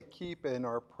keep in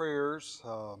our prayers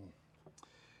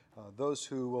those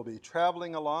who will be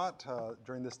traveling a lot.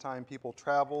 During this time, people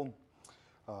travel.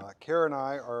 Kara and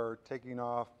I are taking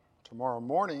off tomorrow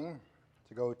morning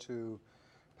to go to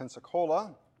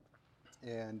Pensacola,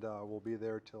 and we'll be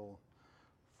there till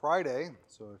Friday.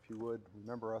 So if you would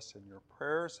remember us in your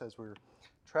prayers as we're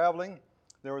traveling.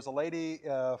 There was a lady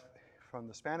from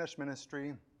the Spanish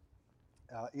ministry,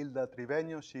 Hilda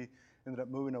Triveño. She ended up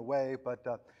moving away,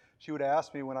 but she would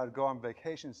ask me when I'd go on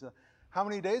vacation, she said, "How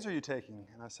many days are you taking?"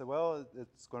 And I said, "Well,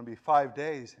 it's going to be 5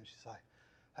 days." And she's like,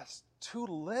 "That's too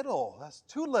little. That's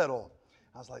too little."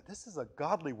 I was like, "This is a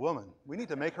godly woman. We need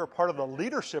to make her part of the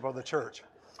leadership of the church."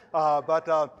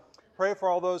 But pray for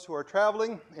all those who are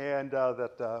traveling and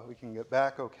that we can get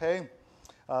back okay.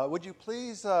 Would you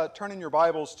please turn in your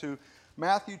Bibles to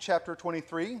Matthew chapter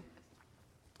 23.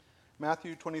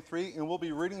 Matthew 23, and we'll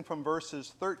be reading from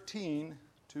verses 13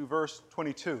 to verse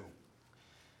 22.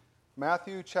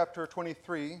 Matthew chapter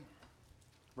 23,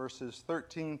 verses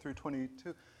 13 through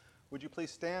 22. Would you please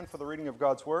stand for the reading of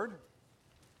God's word?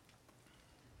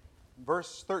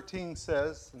 Verse 13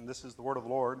 says, and this is the word of the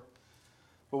Lord,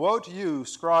 "But woe to you,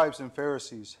 scribes and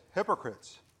Pharisees,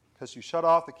 hypocrites, because you shut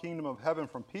off the kingdom of heaven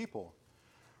from people.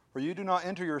 For you do not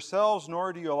enter yourselves,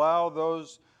 nor do you allow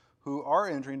those who are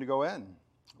entering to go in.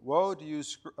 Woe to you,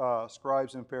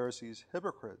 scribes and Pharisees,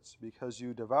 hypocrites, because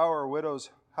you devour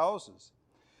widows' houses,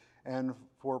 and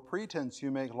for pretense you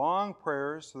make long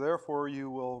prayers, therefore you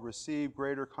will receive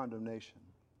greater condemnation.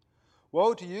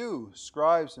 Woe to you,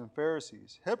 scribes and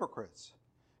Pharisees, hypocrites,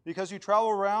 because you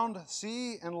travel around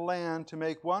sea and land to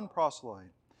make one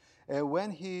proselyte, and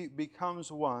when he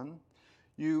becomes one,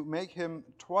 you make him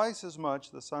twice as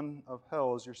much the son of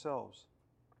hell as yourselves.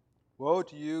 Woe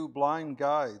to you, blind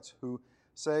guides, who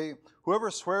say, whoever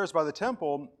swears by the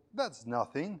temple, that's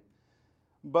nothing.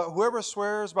 But whoever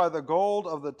swears by the gold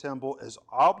of the temple is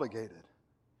obligated.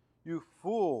 You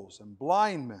fools and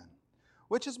blind men,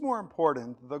 which is more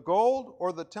important, the gold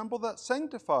or the temple that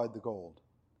sanctified the gold?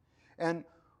 And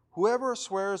whoever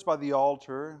swears by the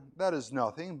altar, that is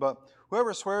nothing. But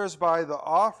whoever swears by the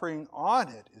offering on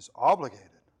it is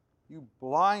obligated. You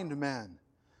blind men,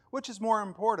 which is more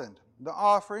important, the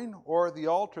offering or the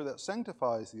altar that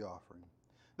sanctifies the offering?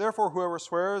 Therefore, whoever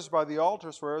swears by the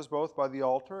altar swears both by the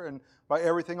altar and by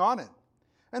everything on it.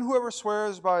 And whoever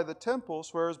swears by the temple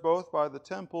swears both by the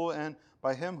temple and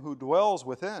by him who dwells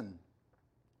within.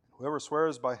 Whoever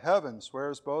swears by heaven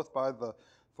swears both by the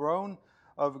throne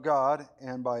of God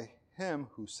and by him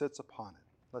who sits upon it."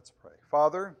 Let's pray.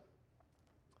 Father,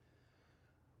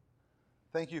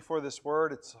 thank you for this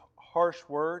word. It's a harsh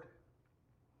word.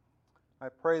 I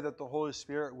pray that the Holy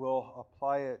Spirit will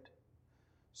apply it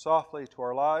softly to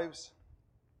our lives,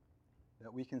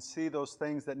 that we can see those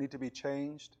things that need to be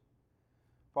changed.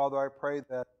 Father, I pray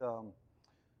that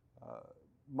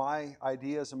my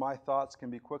ideas and my thoughts can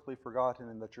be quickly forgotten,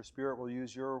 and that your Spirit will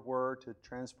use your word to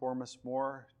transform us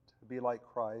more to be like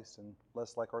Christ and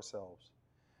less like ourselves.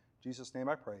 In Jesus' name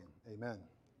I pray. Amen.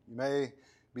 You may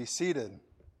be seated.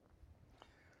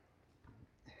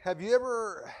 Have you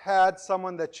ever had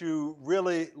someone that you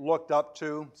really looked up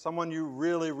to, someone you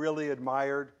really, really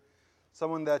admired,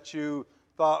 someone that you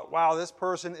thought, wow, this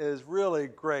person is really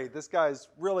great, this guy's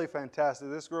really fantastic,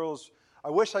 this girl's,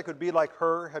 I wish I could be like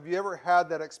her? Have you ever had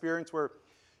that experience where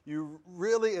you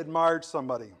really admired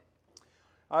somebody?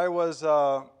 I was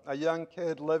a young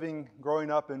kid growing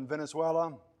up in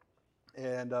Venezuela,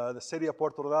 and the city of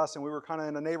Puerto Ordaz, and we were kind of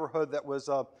in a neighborhood that was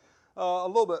a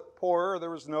little bit poorer. There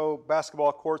was no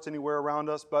basketball courts anywhere around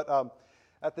us, but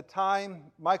at the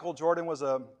time, Michael Jordan was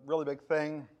a really big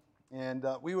thing, and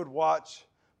we would watch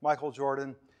Michael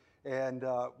Jordan, and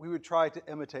we would try to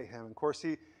imitate him. Of course,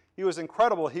 he was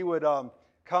incredible. He would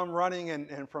come running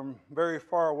and from very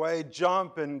far away,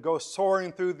 jump and go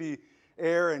soaring through the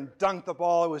air and dunk the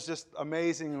ball. It was just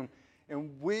amazing.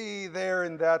 And we there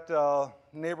in that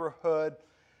neighborhood,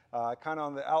 kind of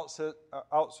on the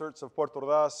outskirts of Puerto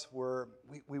Ordaz,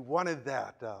 we wanted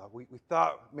that. We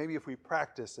thought maybe if we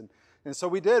practiced. And so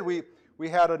we did. We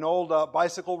had an old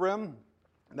bicycle rim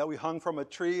that we hung from a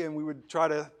tree, and we would try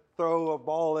to throw a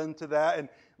ball into that. And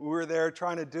we were there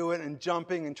trying to do it and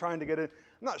jumping and trying to get it.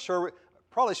 I'm not sure. We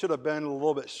probably should have been a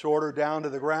little bit shorter down to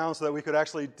the ground so that we could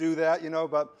actually do that,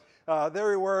 But there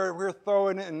we were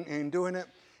throwing it and doing it.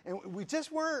 And we just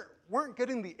weren't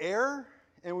getting the air.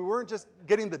 And we weren't just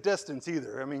getting the distance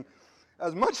either. I mean,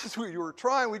 as much as we were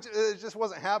trying, it just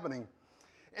wasn't happening.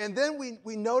 And then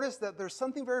we noticed that there's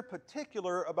something very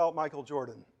particular about Michael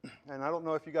Jordan. And I don't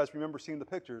know if you guys remember seeing the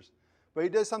pictures, but he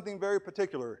did something very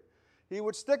particular. He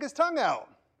would stick his tongue out.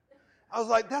 I was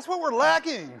like, that's what we're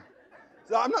lacking.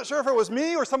 So I'm not sure if it was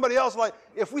me or somebody else. Like,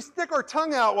 if we stick our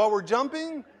tongue out while we're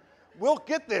jumping, we'll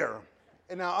get there.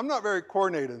 And now, I'm not very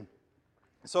coordinated.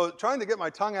 So trying to get my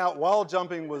tongue out while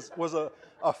jumping was a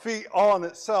feat all in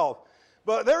itself.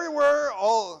 But there we were.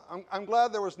 I'm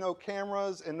glad there was no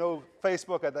cameras and no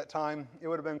Facebook at that time. It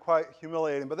would have been quite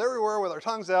humiliating. But there we were with our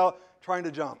tongues out trying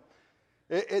to jump.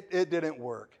 It didn't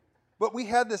work. But we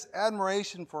had this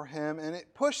admiration for him, and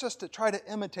it pushed us to try to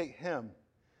imitate him.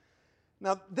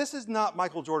 Now, this is not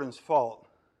Michael Jordan's fault.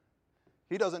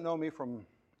 He doesn't know me from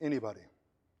anybody.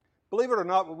 Believe it or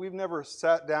not, but we've never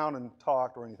sat down and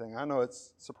talked or anything. I know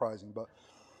it's surprising, but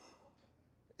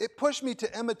it pushed me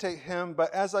to imitate him.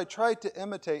 But as I tried to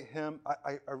imitate him,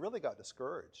 I really got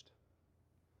discouraged.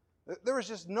 There was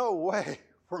just no way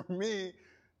for me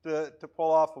to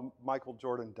pull off a Michael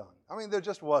Jordan dunk. I mean, there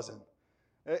just wasn't.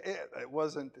 It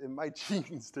wasn't in my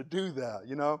genes to do that,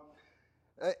 you know.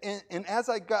 And as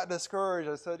I got discouraged,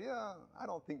 I said, yeah, I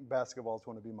don't think basketball is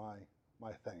going to be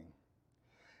my thing.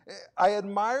 I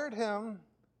admired him,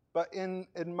 but in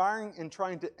admiring and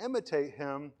trying to imitate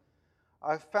him,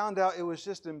 I found out it was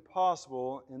just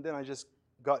impossible, and then I just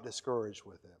got discouraged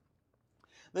with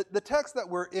it. The text that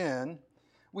we're in,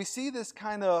 we see this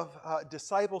kind of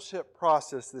discipleship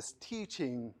process, this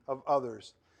teaching of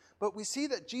others. But we see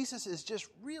that Jesus is just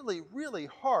really, really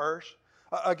harsh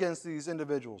against these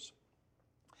individuals.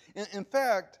 In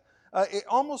fact, it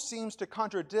almost seems to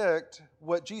contradict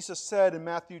what Jesus said in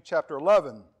Matthew chapter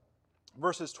 11,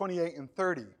 verses 28 and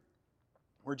 30,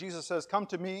 where Jesus says, "Come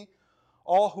to me,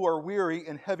 all who are weary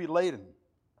and heavy laden,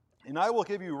 and I will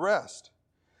give you rest.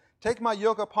 Take my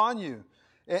yoke upon you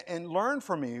and learn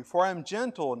from me, for I am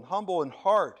gentle and humble in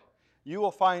heart. You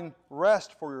will find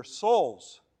rest for your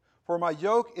souls. For my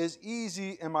yoke is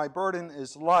easy and my burden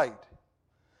is light."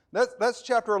 That's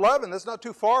chapter 11. That's not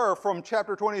too far from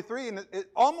chapter 23. And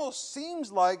it almost seems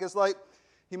like it's like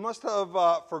he must have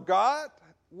forgot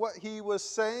what he was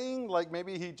saying. Like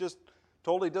maybe he just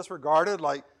totally disregarded.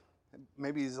 Like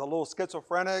maybe he's a little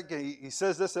schizophrenic. He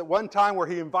says this at one time where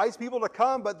he invites people to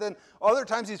come, but then other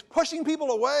times he's pushing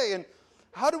people away. And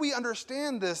how do we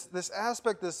understand this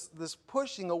aspect, this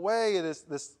pushing away,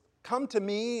 this come to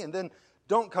me and then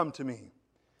don't come to me?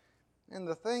 And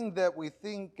the thing that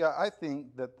I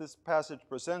think that this passage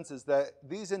presents is that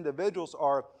these individuals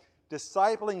are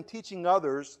discipling, teaching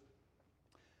others,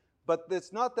 but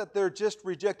it's not that they're just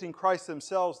rejecting Christ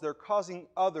themselves, they're causing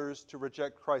others to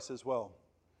reject Christ as well.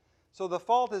 So the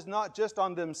fault is not just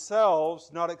on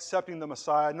themselves, not accepting the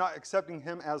Messiah, not accepting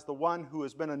him as the one who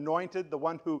has been anointed, the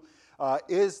one who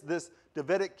is this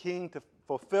Davidic king to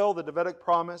fulfill the Davidic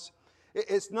promise.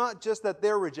 It's not just that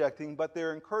they're rejecting, but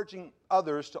they're encouraging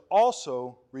others to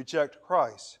also reject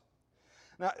Christ.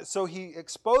 Now, so he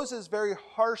exposes very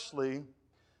harshly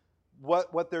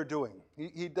what they're doing.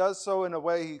 He does so in a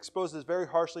way, he exposes very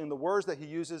harshly, and the words that he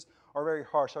uses are very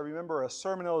harsh. I remember a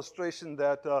sermon illustration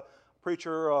that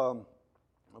preacher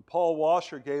Paul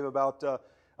Washer gave about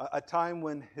a time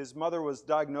when his mother was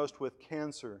diagnosed with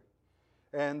cancer.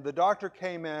 And the doctor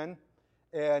came in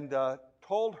and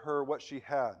told her what she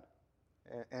had,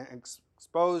 and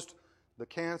exposed the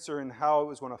cancer and how it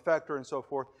was going to affect her and so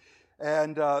forth.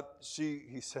 And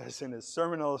he says in his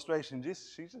sermon illustration,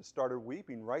 she just started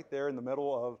weeping right there in the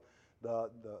middle of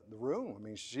the room. I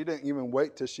mean, she didn't even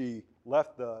wait till she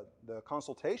left the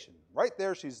consultation. Right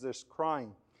there, she's just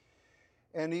crying.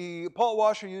 And Paul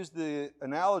Washer used the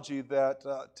analogy that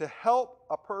to help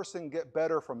a person get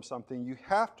better from something, you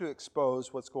have to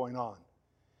expose what's going on.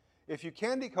 If you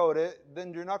can decode it,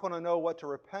 then you're not going to know what to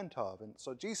repent of. And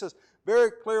so Jesus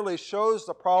very clearly shows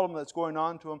the problem that's going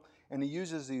on to him, and he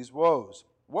uses these woes.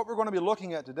 What we're going to be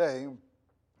looking at today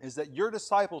is that your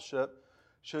discipleship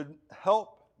should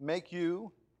help make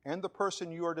you and the person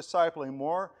you are discipling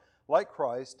more like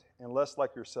Christ and less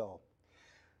like yourself.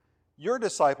 Your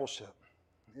discipleship.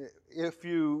 If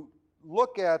you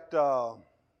look at the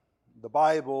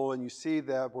Bible and you see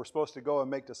that we're supposed to go and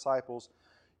make disciples,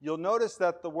 you'll notice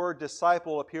that the word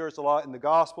disciple appears a lot in the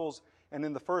Gospels and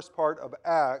in the first part of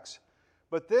Acts.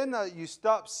 But then you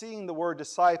stop seeing the word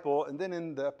disciple, and then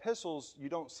in the epistles, you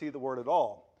don't see the word at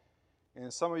all.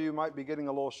 And some of you might be getting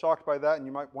a little shocked by that, and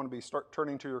you might want to start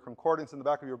turning to your concordance in the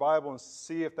back of your Bible and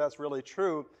see if that's really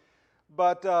true.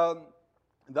 But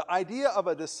the idea of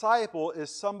a disciple is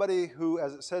somebody who,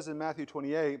 as it says in Matthew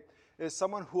 28, is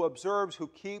someone who observes, who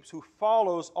keeps, who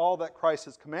follows all that Christ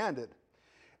has commanded.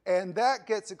 And that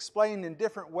gets explained in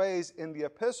different ways in the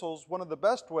epistles. One of the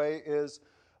best way is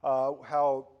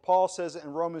how Paul says it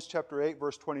in Romans chapter 8,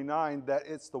 verse 29, that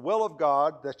it's the will of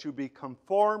God that you be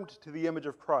conformed to the image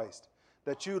of Christ,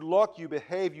 that you look, you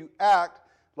behave, you act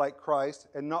like Christ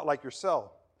and not like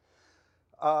yourself.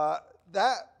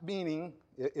 That meaning,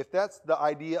 if that's the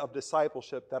idea of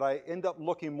discipleship, that I end up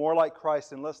looking more like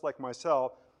Christ and less like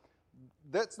myself,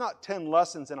 that's not 10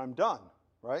 lessons and I'm done,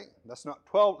 right? That's not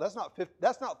 12, that's not 50,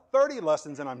 that's not 30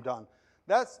 lessons and I'm done.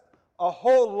 That's a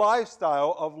whole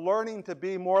lifestyle of learning to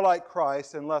be more like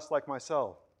Christ and less like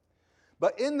myself.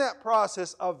 But in that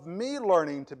process of me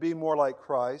learning to be more like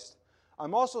Christ,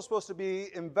 I'm also supposed to be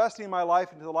investing my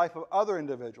life into the life of other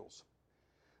individuals.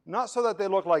 Not so that they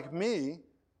look like me,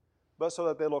 but so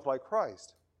that they look like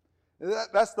Christ.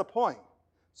 That's the point.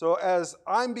 So as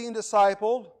I'm being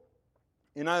discipled,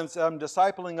 and I'm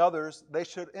discipling others, they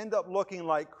should end up looking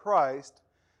like Christ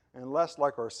and less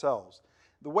like ourselves.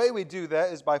 The way we do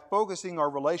that is by focusing our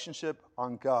relationship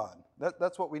on God.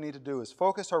 That's what we need to do, is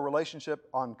focus our relationship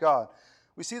on God.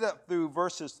 We see that through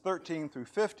verses 13 through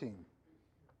 15.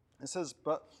 It says,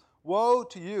 "But woe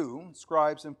to you,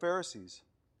 scribes and Pharisees,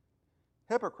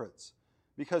 hypocrites,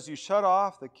 because you shut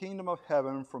off the kingdom of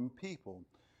heaven from people.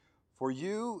 For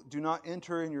you do not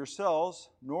enter in yourselves,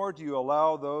 nor do you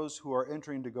allow those who are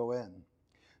entering to go in."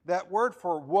 That word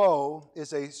for woe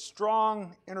is a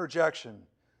strong interjection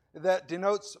that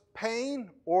denotes pain,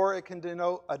 or it can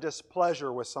denote a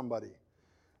displeasure with somebody.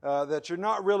 That you're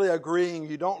not really agreeing,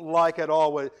 you don't like at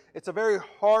all. It's a very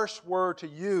harsh word to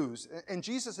use. And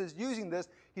Jesus is using this,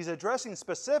 he's addressing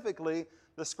specifically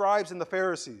the scribes and the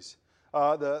Pharisees.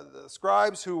 The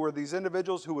scribes, who were these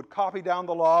individuals who would copy down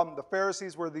the law. The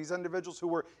Pharisees were these individuals who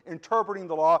were interpreting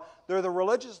the law. They're the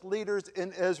religious leaders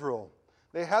in Israel.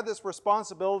 They had this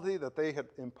responsibility that they had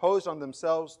imposed on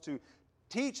themselves to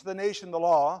teach the nation the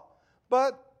law.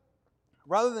 But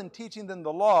rather than teaching them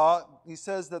the law, he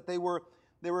says that they were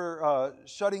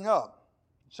shutting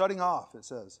off, it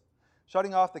says.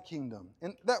 Shutting off the kingdom.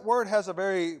 And that word has a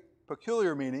very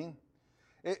peculiar meaning.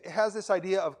 It has this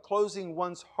idea of closing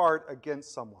one's heart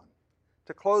against someone.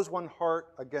 To close one's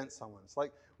heart against someone. It's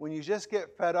like when you just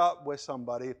get fed up with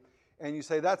somebody and you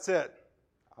say, that's it.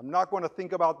 I'm not going to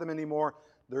think about them anymore.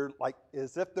 They're like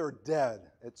as if they're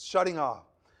dead. It's shutting off.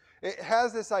 It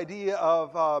has this idea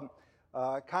of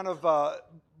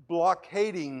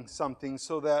blockading something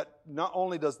so that not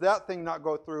only does that thing not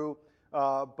go through,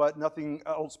 but nothing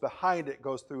else behind it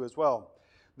goes through as well.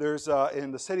 There's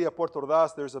in the city of Puerto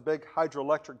Ordaz, there's a big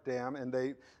hydroelectric dam, and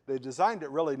they designed it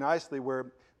really nicely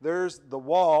where there's the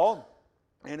wall,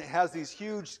 and it has these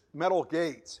huge metal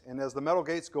gates. And as the metal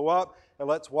gates go up, it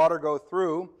lets water go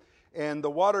through, and the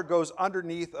water goes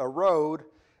underneath a road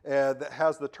that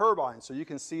has the turbines. So you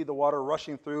can see the water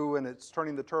rushing through, and it's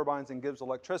turning the turbines and gives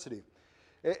electricity.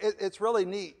 It's really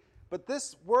neat. But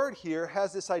this word here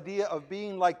has this idea of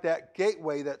being like that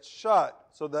gateway that's shut,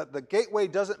 so that the gateway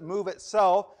doesn't move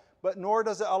itself, but nor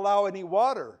does it allow any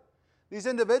water. These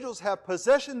individuals have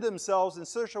positioned themselves in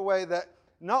such a way that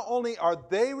not only are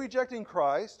they rejecting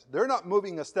Christ, they're not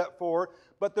moving a step forward,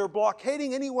 but they're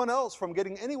blockading anyone else from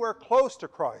getting anywhere close to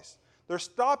Christ. They're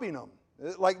stopping them.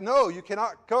 Like, no, you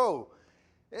cannot go.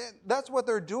 That's what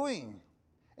they're doing.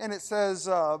 And it says,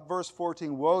 verse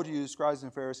 14, "Woe to you, scribes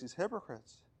and Pharisees,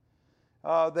 hypocrites."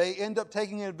 They end up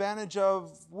taking advantage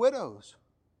of widows.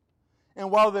 And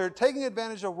while they're taking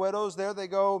advantage of widows, there they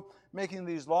go making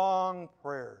these long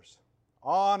prayers.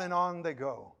 On and on they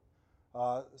go.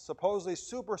 Supposedly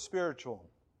super spiritual.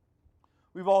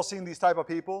 We've all seen these type of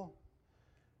people.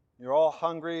 You're all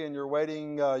hungry and you're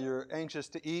waiting, you're anxious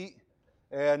to eat.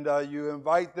 And you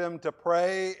invite them to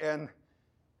pray, and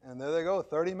there they go,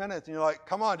 30 minutes. And you're like,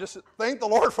 come on, just thank the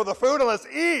Lord for the food and let's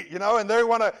eat, And they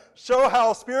want to show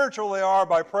how spiritual they are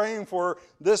by praying for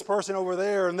this person over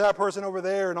there and that person over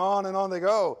there, and on they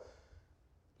go.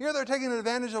 Here they're taking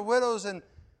advantage of widows,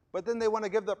 but then they want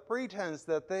to give the pretense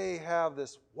that they have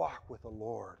this walk with the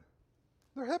Lord.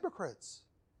 They're hypocrites.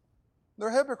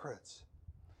 They're hypocrites.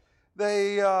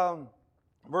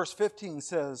 Verse 15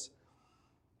 says,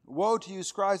 "Woe to you,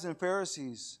 scribes and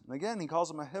Pharisees." And again, he calls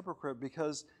them a hypocrite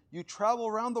because you travel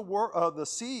around the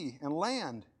sea and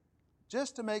land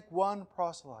just to make one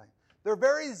proselyte. They're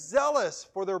very zealous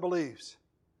for their beliefs.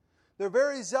 They're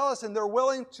very zealous, and they're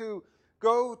willing to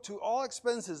go to all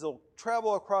expenses. They'll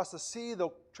travel across the sea,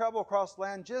 they'll travel across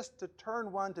land just to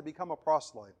turn one to become a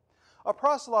proselyte. A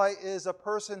proselyte is a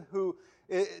person who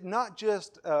not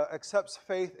just accepts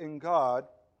faith in God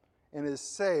and is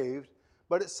saved,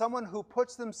 but it's someone who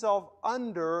puts themselves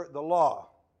under the law.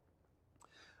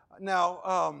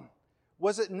 Now,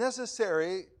 was it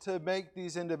necessary to make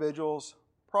these individuals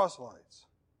proselytes?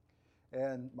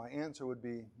 And my answer would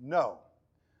be no.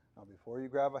 Now, before you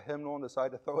grab a hymnal and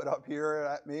decide to throw it up here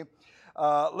at me,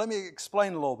 let me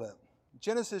explain a little bit.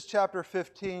 Genesis chapter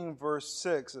 15, verse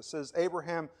 6, it says,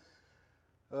 Abraham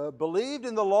believed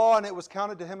in the law and it was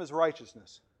counted to him as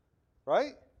righteousness.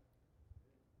 Right?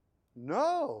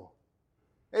 No.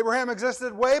 Abraham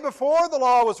existed way before the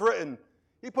law was written.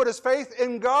 He put his faith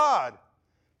in God.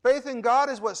 Faith in God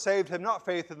is what saved him, not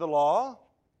faith in the law.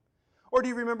 Or do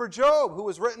you remember Job, who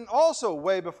was written also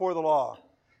way before the law?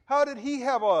 How did he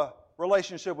have a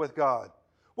relationship with God?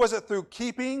 Was it through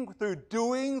keeping, through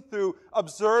doing, through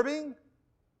observing?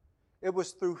 It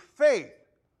was through faith.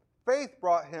 Faith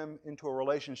brought him into a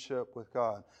relationship with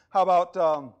God. How about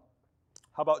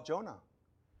Jonah?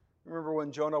 Remember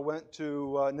when Jonah went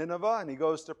to Nineveh and he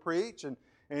goes to preach and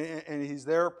he's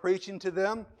there preaching to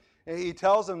them. And he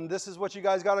tells them, this is what you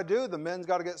guys got to do. The men's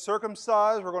got to get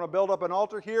circumcised. We're going to build up an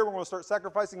altar here. We're going to start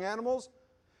sacrificing animals.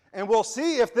 And we'll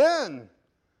see if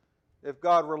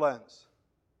God relents.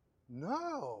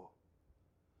 No.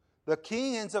 The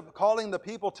king ends up calling the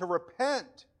people to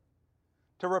repent.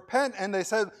 To repent. And they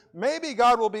said, maybe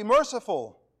God will be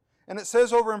merciful. And it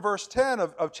says over in verse 10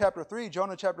 of chapter 3,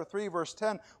 Jonah chapter 3, verse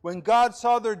 10, when God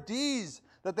saw their deeds,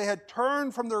 that they had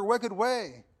turned from their wicked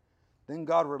way, then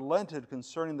God relented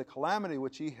concerning the calamity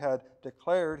which he had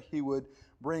declared he would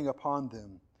bring upon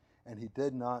them. And he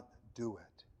did not do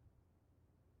it.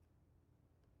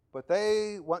 But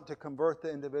they want to convert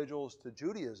the individuals to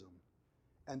Judaism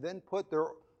and then put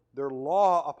their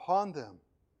law upon them.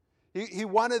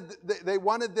 They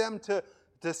wanted them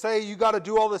to say, you got to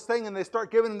do all this thing, and they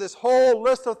start giving them this whole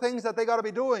list of things that they got to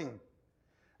be doing.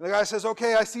 And the guy says,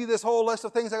 okay, I see this whole list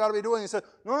of things I got to be doing. He said,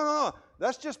 no,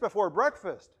 that's just before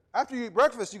breakfast. After you eat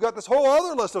breakfast, you got this whole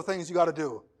other list of things you got to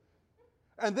do.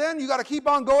 And then you got to keep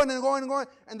on going and going and going.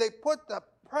 And they put the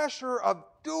pressure of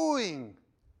doing,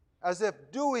 as if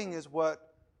doing is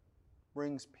what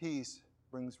brings peace,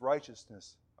 brings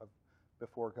righteousness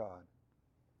before God.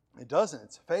 It doesn't.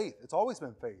 It's faith. It's always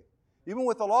been faith. Even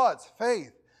with the law, it's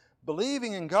faith.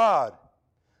 Believing in God.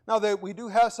 Now, we do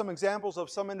have some examples of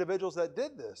some individuals that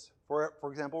did this. For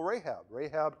example, Rahab.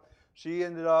 Rahab, she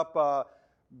ended up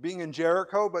being in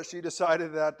Jericho, but she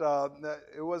decided that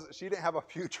she didn't have a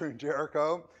future in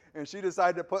Jericho, and she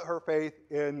decided to put her faith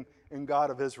in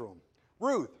God of Israel.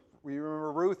 Ruth, we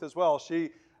remember Ruth as well. She,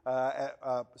 at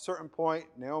a certain point,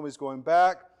 Naomi's going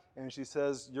back, and she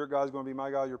says, your God's going to be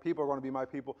my God, your people are going to be my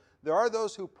people. There are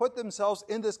those who put themselves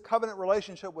in this covenant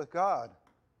relationship with God.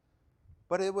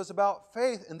 But it was about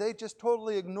faith, and they just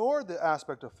totally ignored the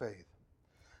aspect of faith.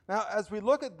 Now, as we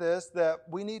look at this, that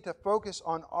we need to focus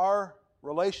on our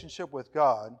relationship with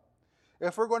God.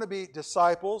 If we're going to be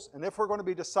disciples, and if we're going to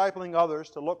be discipling others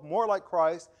to look more like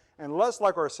Christ and less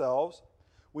like ourselves,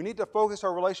 we need to focus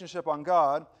our relationship on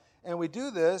God. And we do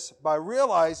this by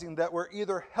realizing that we're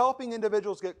either helping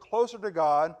individuals get closer to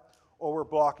God or we're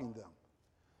blocking them.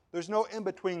 There's no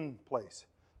in-between place.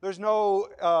 There's no,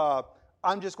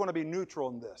 I'm just going to be neutral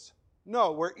in this.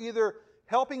 No, we're either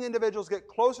helping individuals get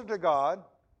closer to God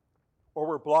or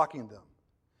we're blocking them.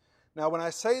 Now, when I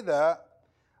say that,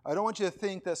 I don't want you to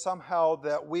think that somehow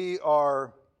that we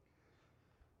are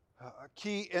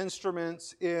key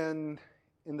instruments in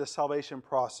the salvation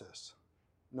process.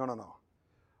 No.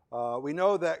 We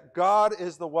know that God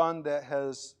is the one that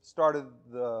has started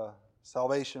the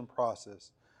salvation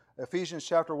process. Ephesians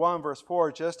chapter 1, verse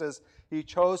 4, just as He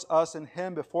chose us in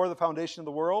Him before the foundation of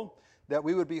the world, that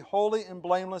we would be holy and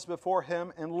blameless before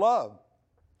Him in love.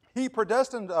 He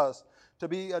predestined us to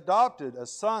be adopted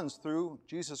as sons through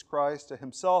Jesus Christ to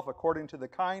Himself according to the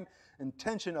kind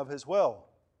intention of His will.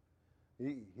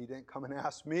 He didn't come and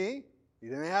ask me. He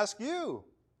didn't ask you.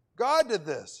 God did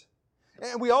this.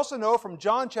 And we also know from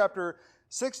John chapter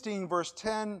 16, verse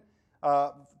 10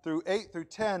 through 8 through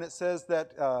 10, it says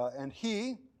that, and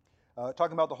He,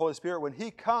 talking about the Holy Spirit, when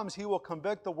He comes, He will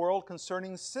convict the world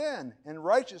concerning sin and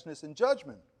righteousness and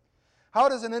judgment. How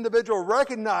does an individual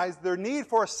recognize their need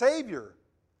for a Savior?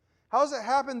 How does it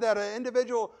happen that an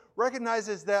individual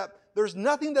recognizes that there's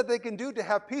nothing that they can do to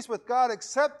have peace with God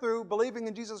except through believing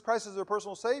in Jesus Christ as their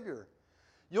personal Savior?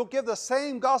 You'll give the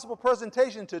same gospel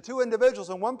presentation to two individuals,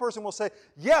 and one person will say,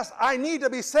 yes, I need to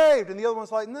be saved. And the other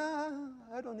one's like, nah,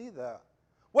 I don't need that.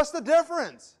 What's the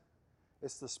difference?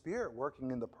 It's the Spirit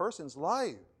working in the person's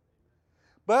life.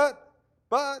 But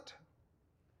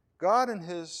God in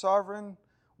His sovereign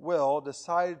will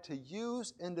decided to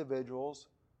use individuals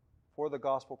for the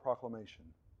gospel proclamation.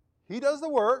 He does the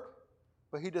work,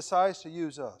 but He decides to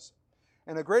use us.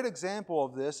 And a great example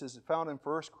of this is found in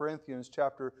 1 Corinthians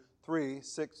chapter 3,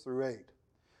 6 through 8.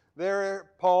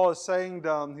 There, Paul is saying,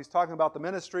 he's talking about the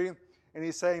ministry, and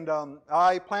he's saying,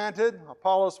 I planted,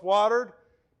 Apollos watered,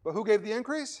 but who gave the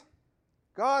increase?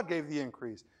 God gave the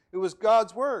increase. It was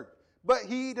God's work. But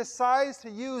He decides to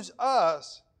use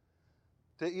us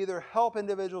to either help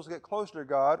individuals get closer to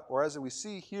God, or as we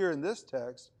see here in this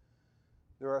text,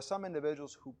 there are some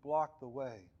individuals who block the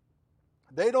way.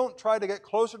 They don't try to get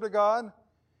closer to God,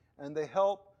 and they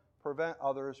help prevent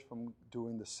others from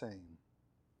doing the same.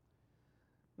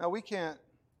 Now, we can't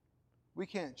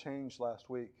change last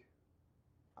week.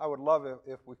 I would love it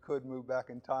if we could move back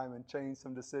in time and change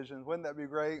some decisions. Wouldn't that be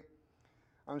great?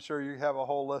 I'm sure you have a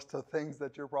whole list of things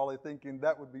that you're probably thinking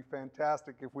that would be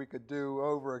fantastic if we could do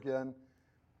over again.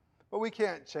 But we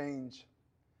can't change.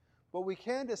 But we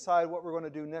can decide what we're going to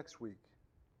do next week.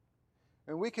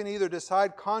 And we can either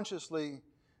decide consciously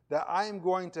that I am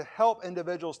going to help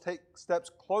individuals take steps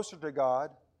closer to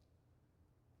God,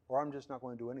 or I'm just not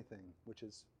going to do anything, which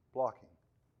is blocking.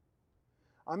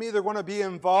 I'm either going to be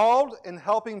involved in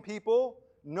helping people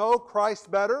know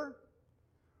Christ better,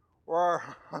 or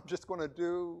I'm just going to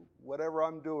do whatever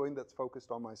I'm doing that's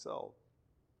focused on myself.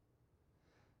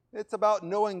 It's about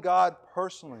knowing God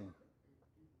personally.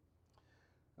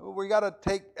 We got to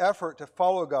take effort to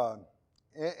follow God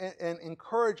and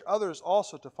encourage others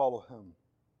also to follow Him.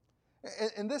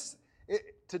 And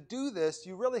to do this,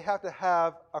 you really have to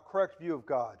have a correct view of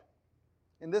God.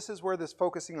 And this is where this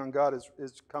focusing on God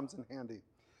comes in handy.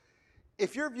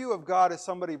 If your view of God is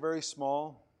somebody very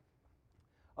small,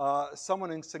 someone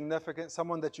insignificant,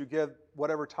 someone that you give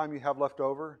whatever time you have left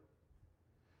over,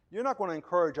 you're not going to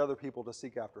encourage other people to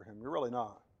seek after Him. You're really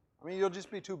not. I mean, you'll just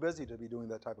be too busy to be doing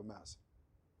that type of mess.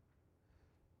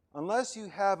 Unless you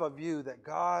have a view that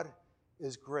God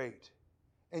is great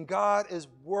and God is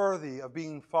worthy of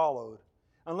being followed,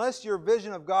 unless your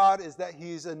vision of God is that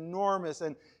He's enormous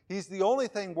and He's the only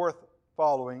thing worth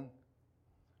following,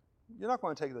 you're not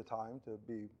going to take the time to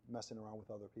be messing around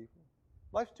with other people.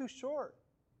 Life's too short.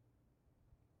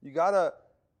 You got to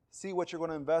see what you're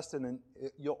going to invest in, and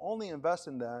you'll only invest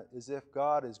in that is if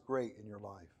God is great in your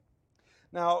life.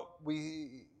 Now,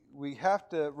 we have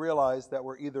to realize that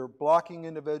we're either blocking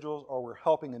individuals or we're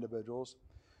helping individuals.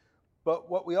 But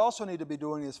what we also need to be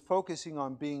doing is focusing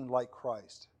on being like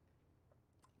Christ.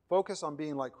 Focus on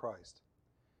being like Christ.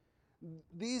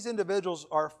 These individuals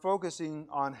are focusing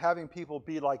on having people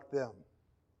be like them,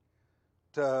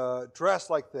 to dress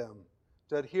like them,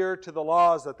 to adhere to the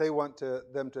laws that they want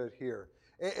them to adhere,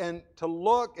 and to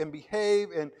look and behave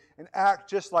and act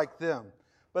just like them.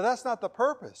 But that's not the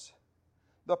purpose.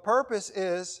 The purpose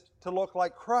is to look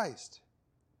like Christ.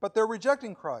 But they're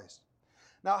rejecting Christ.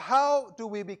 Now, how do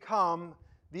we become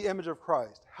the image of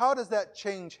Christ? How does that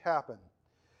change happen?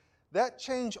 That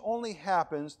change only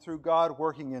happens through God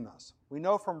working in us. We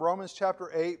know from Romans chapter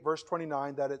 8, verse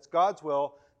 29, that it's God's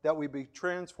will that we be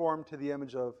transformed to the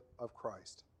image of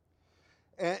Christ.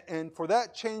 And for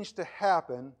that change to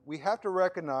happen, we have to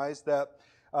recognize that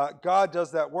God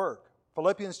does that work.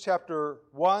 Philippians chapter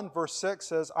 1, verse 6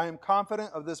 says, I am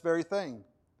confident of this very thing,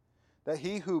 that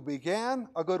He who began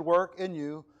a good work in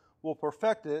you will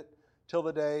perfect it till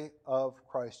the day of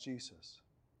Christ Jesus.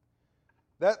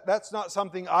 That's not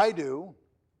something I do.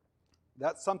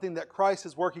 That's something that Christ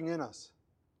is working in us.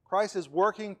 Christ is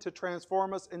working to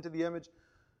transform us into the image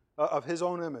of His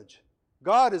own image.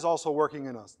 God is also working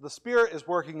in us. The Spirit is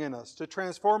working in us to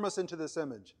transform us into this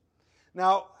image.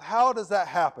 Now, how does that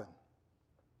happen?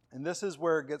 And this is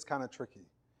where it gets kind of tricky.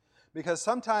 Because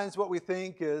sometimes what we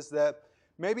think is that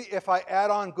maybe if I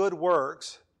add on good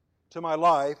works to my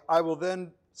life, I will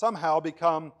then somehow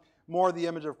become more the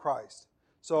image of Christ.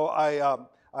 So I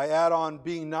add on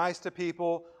being nice to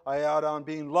people. I add on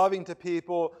being loving to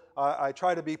people. I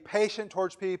try to be patient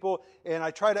towards people. And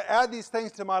I try to add these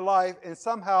things to my life. And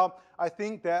somehow I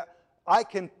think that I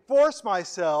can force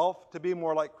myself to be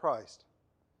more like Christ.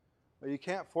 But you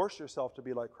can't force yourself to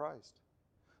be like Christ.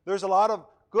 There's a lot of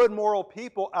good moral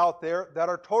people out there that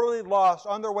are totally lost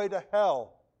on their way to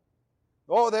hell.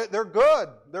 Oh, they're good.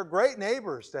 They're great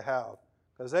neighbors to have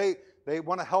because they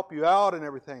want to help you out and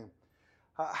everything.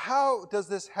 How does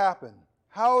this happen?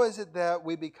 How is it that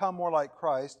we become more like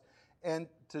Christ? And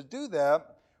to do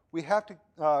that, we have to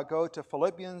go to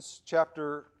Philippians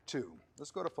chapter 2.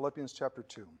 Let's go to Philippians chapter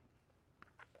 2.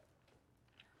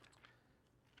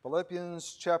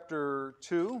 Philippians chapter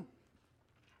 2.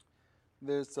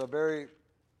 There's a very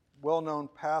well-known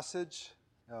passage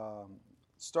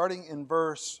starting in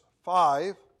verse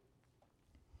 5.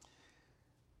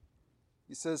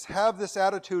 He says, have this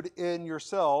attitude in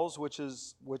yourselves, which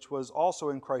was also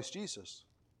in Christ Jesus,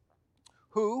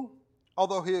 who,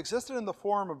 although He existed in the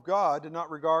form of God, did not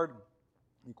regard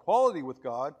equality with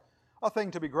God a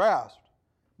thing to be grasped,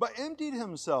 but emptied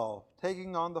Himself,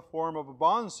 taking on the form of a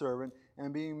bondservant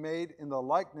and being made in the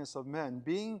likeness of men.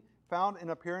 Being found in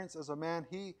appearance as a man,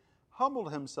 He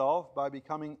humbled Himself by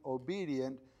becoming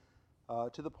obedient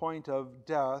to the point of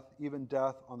death, even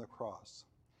death on the cross.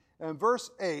 And verse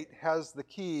 8 has the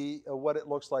key of what it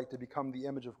looks like to become the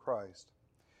image of Christ.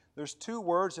 There's two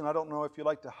words, and I don't know if you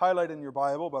like to highlight in your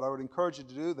Bible, but I would encourage you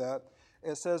to do that.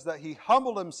 It says that he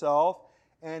humbled himself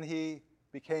and he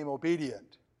became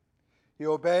obedient. He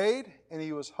obeyed and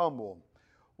he was humble.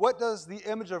 What does the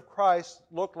image of Christ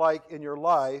look like in your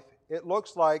life? It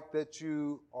looks like that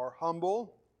you are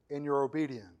humble and you're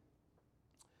obedient.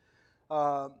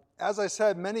 As I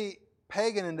said, many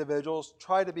pagan individuals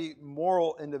try to be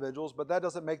moral individuals, but that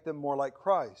doesn't make them more like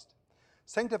Christ.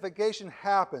 Sanctification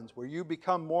happens where you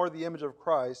become more the image of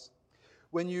Christ.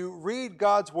 When you read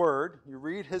God's Word, you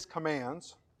read His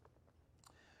commands,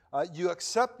 you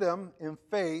accept them in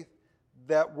faith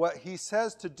that what He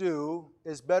says to do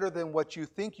is better than what you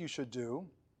think you should do.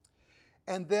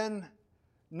 And then,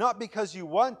 not because you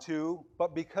want to,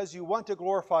 but because you want to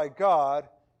glorify God,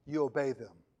 you obey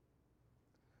them.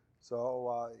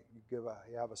 So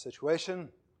you have a situation,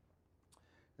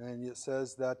 and it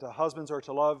says that husbands are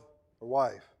to love their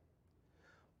wife.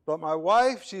 But my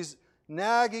wife, she's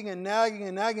nagging and nagging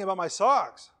and nagging about my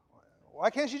socks. Why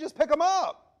can't she just pick them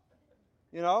up?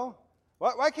 You know?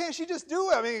 Why can't she just do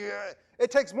it? I mean,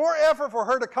 it takes more effort for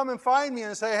her to come and find me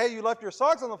and say, hey, you left your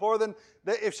socks on the floor, than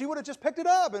if she would have just picked it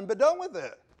up and been done with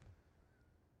it.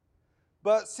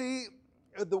 But see,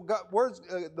 the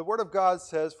Word of God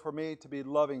says for me to be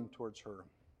loving towards her.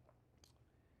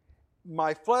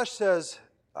 My flesh says,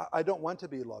 I don't want to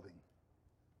be loving.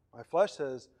 My flesh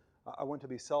says, I want to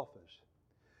be selfish.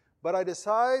 But I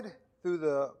decide through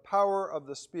the power of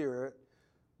the Spirit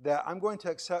that I'm going to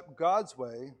accept God's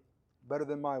way better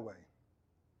than my way.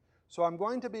 So I'm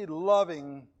going to be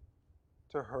loving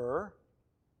to her,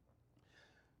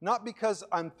 not because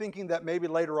I'm thinking that maybe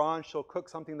later on she'll cook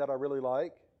something that I really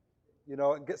like, you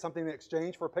know, and get something in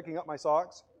exchange for picking up my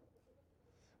socks.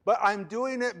 But I'm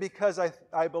doing it because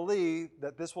I believe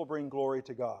that this will bring glory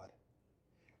to God.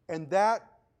 And that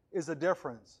is a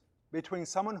difference between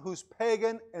someone who's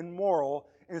pagan and moral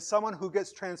and someone who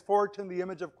gets transformed to the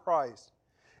image of Christ,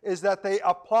 is that they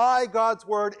apply God's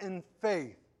Word in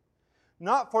faith,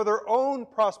 not for their own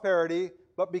prosperity,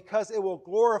 but because it will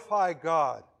glorify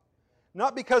God.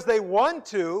 Not because they want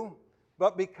to,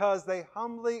 but because they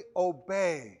humbly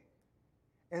obey.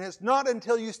 And it's not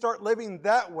until you start living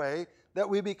that way that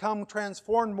we become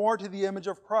transformed more to the image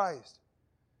of Christ.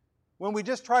 When we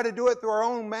just try to do it through our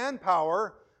own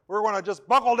manpower, we're going to just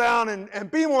buckle down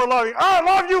and be more loving. I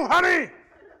love you, honey!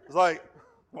 It's like,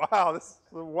 wow, this is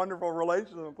a wonderful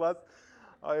relationship.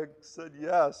 I said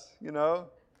yes, you know.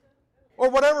 Or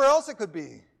whatever else it could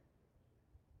be.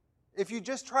 If you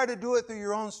just try to do it through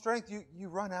your own strength, you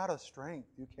run out of strength.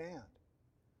 You can't.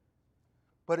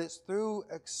 But it's through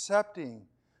accepting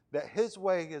that His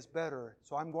way is better,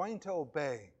 so I'm going to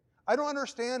obey. I don't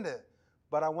understand it,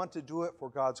 but I want to do it for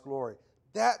God's glory.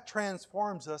 That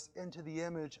transforms us into the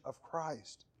image of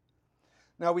Christ.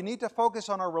 Now, we need to focus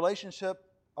on our relationship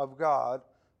of God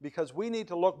because we need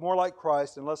to look more like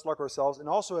Christ and less like ourselves. And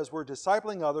also, as we're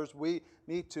discipling others, we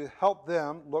need to help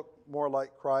them look more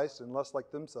like Christ and less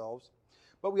like themselves.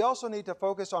 But we also need to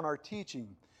focus on our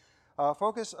teaching.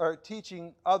 Focus our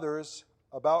teaching others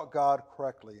about God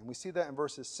correctly. And we see that in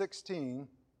verses 16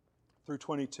 through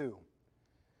 22.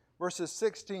 Verses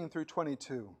 16 through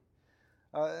 22.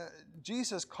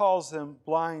 Jesus calls them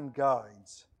blind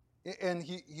guides. And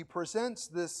he presents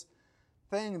this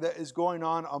thing that is going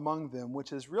on among them,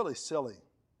 which is really silly.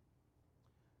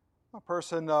 A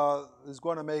person is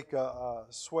going to make a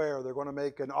swear. They're going to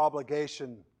make an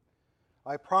obligation.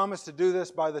 I promise to do this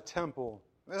by the temple.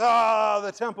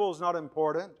 The temple is not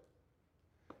important.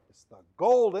 It's the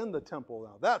gold in the temple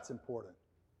now. That's important.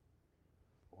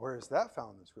 Where is that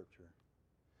found in Scripture?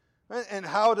 And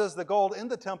how does the gold in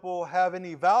the temple have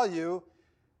any value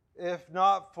if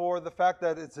not for the fact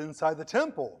that it's inside the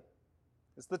temple?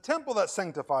 It's the temple that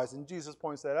sanctifies, and Jesus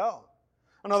points that out.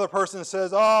 Another person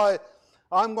says,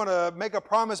 I'm going to make a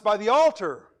promise by the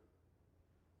altar.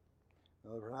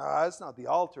 Another person, it's not the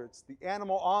altar. It's the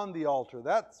animal on the altar.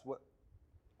 That's what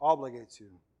obligates you.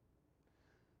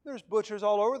 There's butchers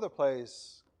all over the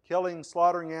place, killing,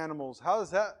 slaughtering animals. How does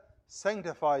that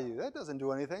sanctify you? That doesn't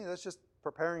do anything. That's just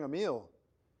preparing a meal.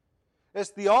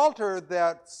 It's the altar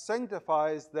that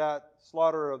sanctifies that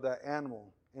slaughter of that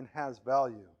animal and has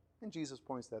value. And Jesus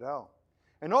points that out.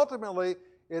 And ultimately,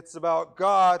 it's about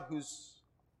God who's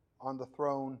on the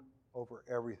throne over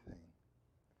everything.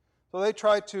 So they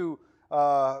try to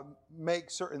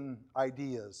make certain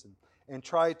ideas and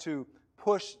try to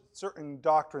push certain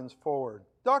doctrines forward.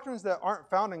 Doctrines that aren't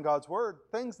found in God's Word.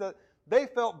 Things that they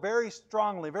felt very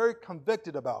strongly, very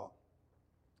convicted about.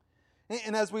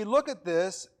 And as we look at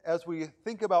this, as we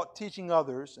think about teaching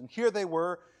others, and here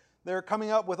they're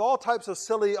coming up with all types of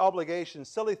silly obligations,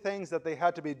 silly things that they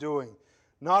had to be doing.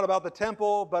 Not about the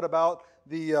temple, but about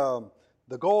the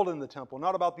gold in the temple.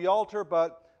 Not about the altar,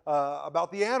 but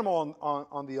about the animal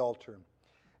on the altar.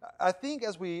 I think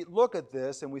as we look at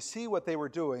this and we see what they were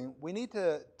doing, we need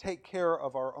to take care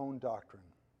of our own doctrine.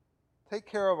 Take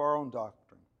care of our own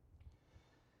doctrine.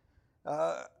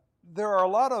 There are a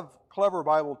lot of clever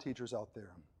Bible teachers out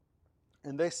there,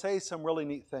 and they say some really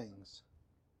neat things.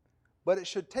 But it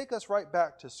should take us right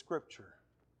back to Scripture.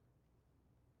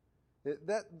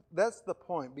 That's the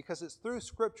point, because it's through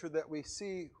Scripture that we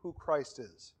see who Christ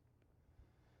is.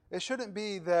 It shouldn't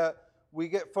be that we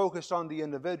get focused on the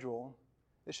individual.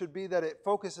 It should be that it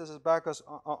focuses us back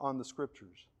on the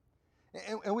Scriptures.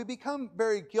 And we become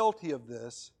very guilty of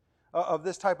this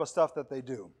type of stuff that they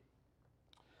do.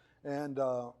 And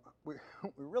we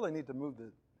really need to move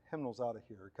the hymnals out of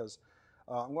here, because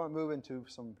I'm going to move into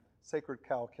some sacred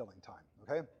cow killing time,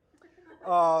 okay?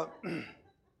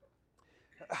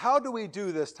 How do we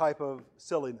do this type of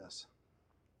silliness?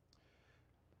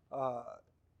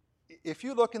 If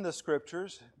you look in the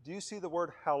Scriptures, do you see the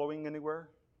word hallowing anywhere?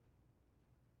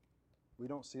 We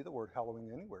don't see the word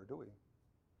hallowing anywhere, do we?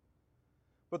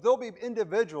 But there'll be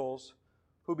individuals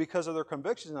who, because of their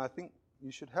convictions, and I think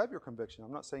you should have your conviction.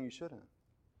 I'm not saying you shouldn't.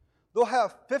 They'll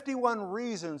have 51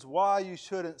 reasons why you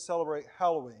shouldn't celebrate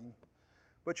Halloween,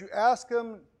 but you ask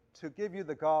them to give you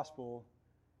the gospel,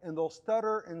 and they'll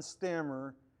stutter and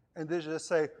stammer, and they just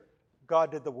say,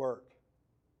 God did the work.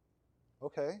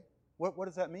 Okay, what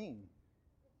does that mean?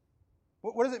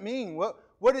 What does it mean?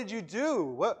 What did you do?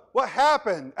 What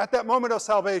happened at that moment of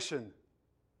salvation?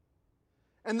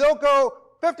 And they'll go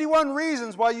 51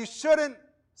 reasons why you shouldn't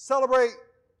celebrate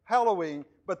Halloween,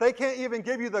 but they can't even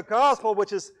give you the gospel,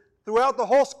 which is throughout the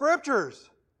whole Scriptures.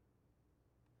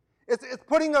 It's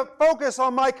putting a focus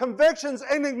on my convictions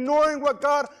and ignoring what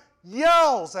God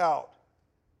yells out.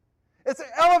 It's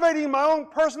elevating my own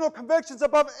personal convictions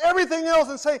above everything else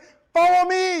and saying, follow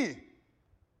me.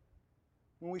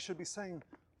 When we should be saying,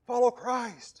 follow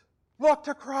Christ. Look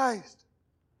to Christ.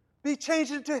 Be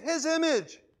changed into His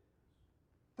image.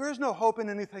 There is no hope in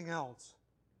anything else.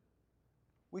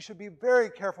 We should be very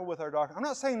careful with our doctrine. I'm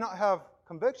not saying not have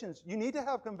convictions. You need to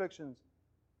have convictions.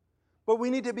 But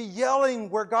we need to be yelling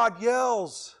where God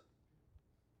yells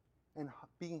and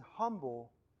being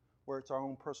humble where it's our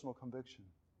own personal conviction.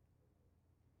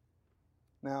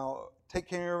 Now, take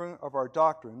care of our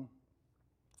doctrine.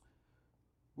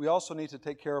 We also need to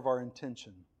take care of our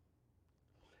intention.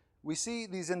 We see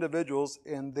these individuals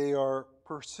and they are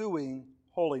pursuing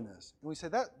holiness. And we say,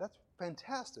 that's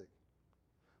fantastic.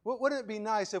 Wouldn't it be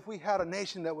nice if we had a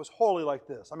nation that was holy like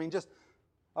this? I mean,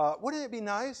 wouldn't it be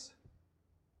nice?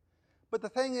 But the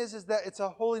thing is that it's a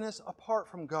holiness apart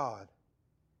from God.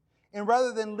 And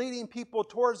rather than leading people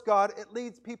towards God, it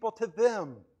leads people to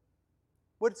them,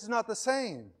 which is not the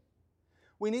same.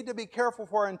 We need to be careful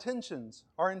for our intentions.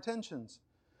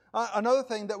 Another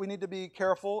thing that we need to be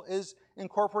careful is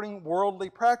incorporating worldly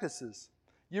practices.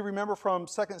 You remember from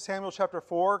 2 Samuel chapter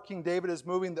 4, King David is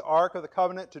moving the Ark of the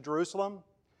Covenant to Jerusalem.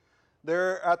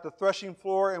 They're at the threshing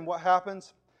floor, and what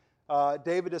happens?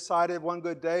 David decided one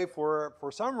good day for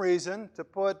some reason to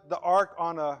put the ark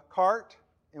on a cart.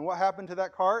 And what happened to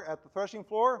that cart at the threshing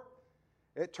floor?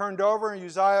 It turned over and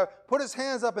Uzziah put his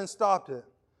hands up and stopped it.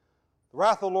 The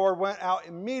wrath of the Lord went out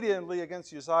immediately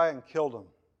against Uzziah and killed him.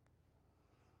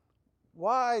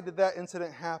 Why did that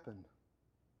incident happen?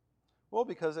 Well,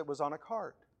 because it was on a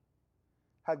cart.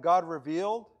 Had God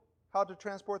revealed how to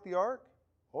transport the ark?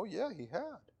 Oh yeah, He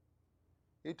had.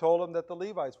 He told them that the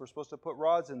Levites were supposed to put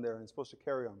rods in there and supposed to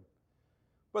carry them.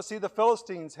 But see, the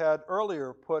Philistines had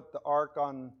earlier put the ark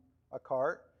on a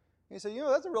cart. And he said,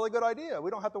 that's a really good idea.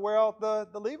 We don't have to wear out the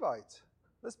Levites.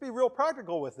 Let's be real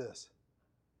practical with this.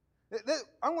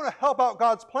 I'm going to help out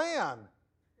God's plan.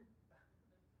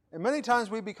 And many times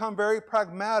we become very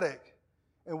pragmatic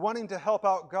in wanting to help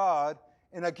out God.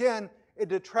 And again, it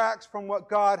detracts from what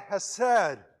God has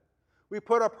said. We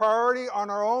put a priority on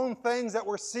our own things that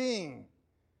we're seeing,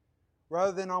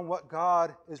 rather than on what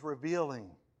God is revealing.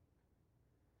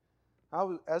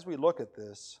 As we look at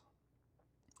this,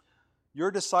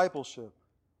 your discipleship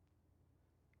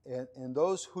and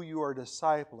those who you are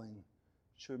discipling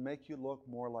should make you look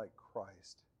more like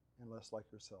Christ and less like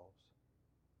yourselves.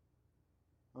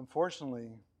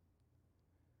 Unfortunately,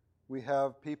 we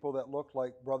have people that look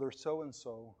like Brother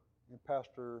so-and-so and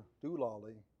Pastor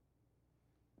Doolally,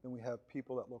 and we have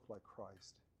people that look like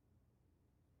Christ.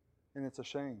 And it's a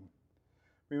shame.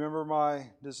 Remember my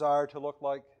desire to look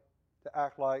like, to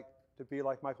act like, to be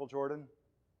like Michael Jordan?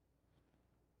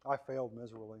 I failed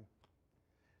miserably.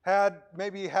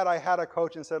 Maybe had I had a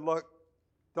coach and said, look,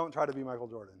 don't try to be Michael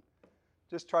Jordan.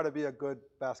 Just try to be a good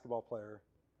basketball player.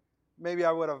 Maybe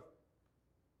I would have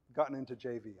gotten into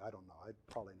JV. I don't know. I'd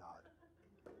probably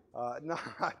not. No,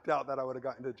 I doubt that I would have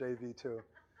gotten into JV too.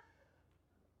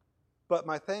 But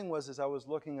my thing was I was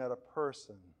looking at a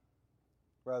person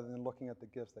rather than looking at the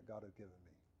gifts that God had given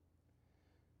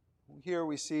me. Here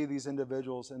we see these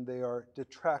individuals, and they are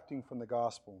detracting from the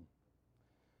gospel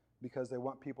because they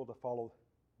want people to follow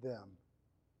them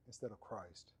instead of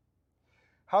Christ.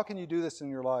 How can you do this in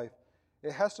your life?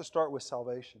 It has to start with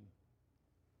salvation.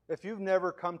 If you've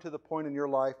never come to the point in your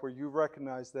life where you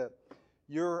recognize that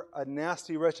you're a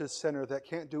nasty, wretched sinner that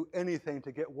can't do anything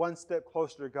to get one step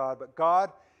closer to God, but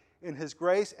God, in His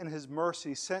grace and His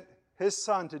mercy, sent His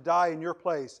Son to die in your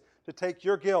place, to take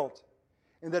your guilt,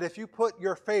 and that if you put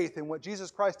your faith in what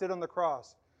Jesus Christ did on the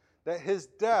cross, that His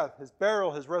death, His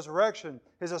burial, His resurrection,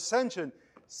 His ascension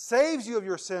saves you of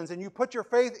your sins, and you put your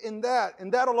faith in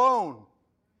that alone,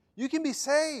 you can be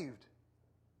saved.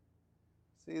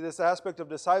 See, this aspect of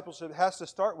discipleship has to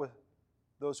start with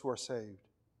those who are saved.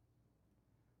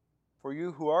 For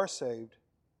you who are saved,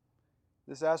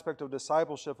 this aspect of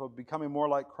discipleship, of becoming more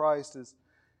like Christ,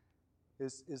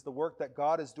 is the work that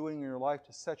God is doing in your life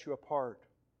to set you apart.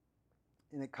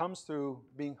 And it comes through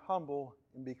being humble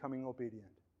and becoming obedient.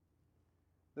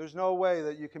 There's no way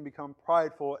that you can become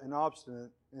prideful and obstinate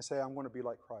and say, I'm going to be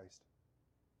like Christ.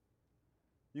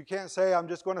 You can't say, I'm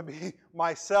just going to be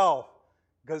myself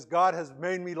because God has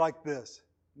made me like this.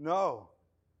 No.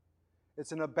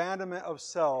 It's an abandonment of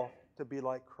self to be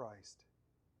like Christ.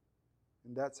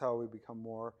 And that's how we become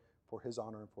more for His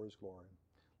honor and for His glory.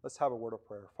 Let's have a word of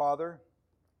prayer. Father,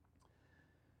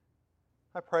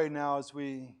 I pray now as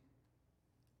we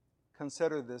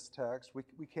consider this text.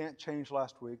 We can't change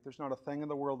last week. There's not a thing in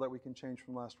the world that we can change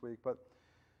from last week. But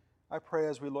I pray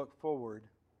as we look forward,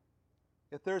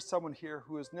 if there's someone here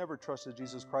who has never trusted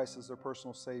Jesus Christ as their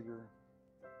personal Savior,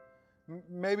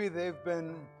 maybe they've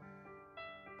been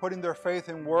putting their faith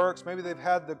in works, maybe they've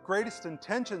had the greatest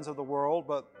intentions of the world,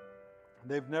 but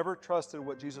they've never trusted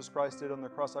what Jesus Christ did on the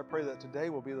cross. I pray that today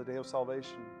will be the day of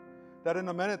salvation. That in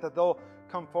a minute that they'll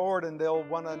come forward and they'll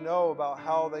want to know about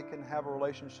how they can have a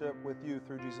relationship with you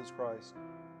through Jesus Christ.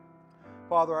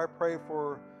 Father, I pray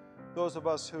for those of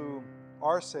us who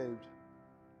are saved,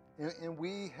 and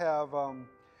we have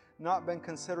not been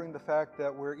considering the fact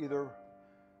that we're either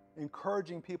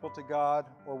encouraging people to God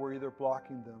or we're either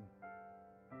blocking them.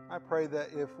 I pray that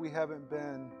if we haven't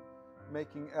been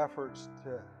making efforts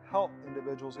to help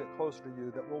individuals get closer to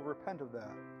you, that we'll repent of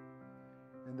that.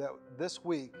 And that this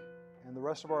week and the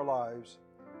rest of our lives,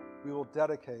 we will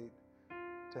dedicate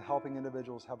to helping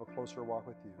individuals have a closer walk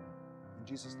with you. In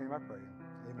Jesus' name I pray.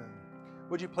 Amen.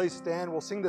 Would you please stand? We'll sing this.